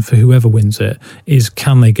question for whoever wins it is,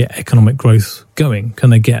 can they get economic growth going? Can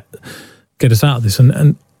they get us out of this?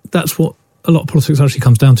 And that's what a lot of politics actually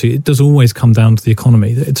comes down to. It does always come down to the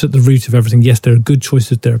economy. It's at the root of everything. Yes, there are good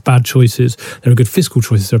choices, there are bad choices, there are good fiscal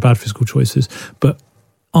choices, there are bad fiscal choices, but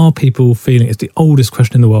are people feeling, it's the oldest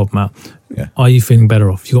question in the world, Matt, Are you feeling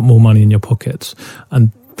better off? You've got more money in your pockets.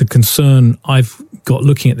 And the concern I've got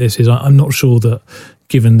looking at this is I'm not sure that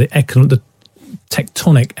given the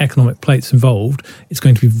tectonic economic plates involved, it's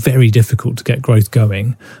going to be very difficult to get growth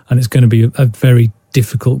going, and it's going to be a very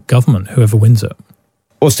difficult government, whoever wins it.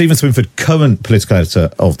 Well, Stephen Swinford, current political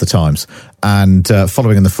editor of The Times, and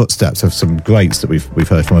following in the footsteps of some greats that we've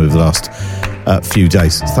heard from over the last few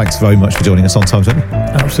days. Thanks very much for joining us on Times.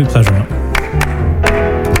 Absolute pleasure, Matt.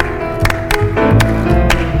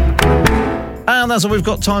 And that's all we've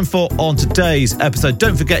got time for on today's episode.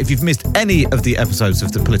 Don't forget, if you've missed any of the episodes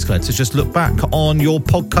of The Political Editor, just look back on your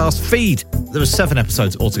podcast feed. There are 7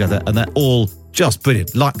 episodes altogether, and they're all just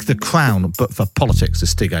brilliant. Like The Crown, but for politics, as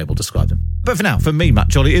Stig Abel described them. But for now, from me, Matt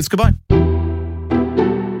Jolly, it's goodbye.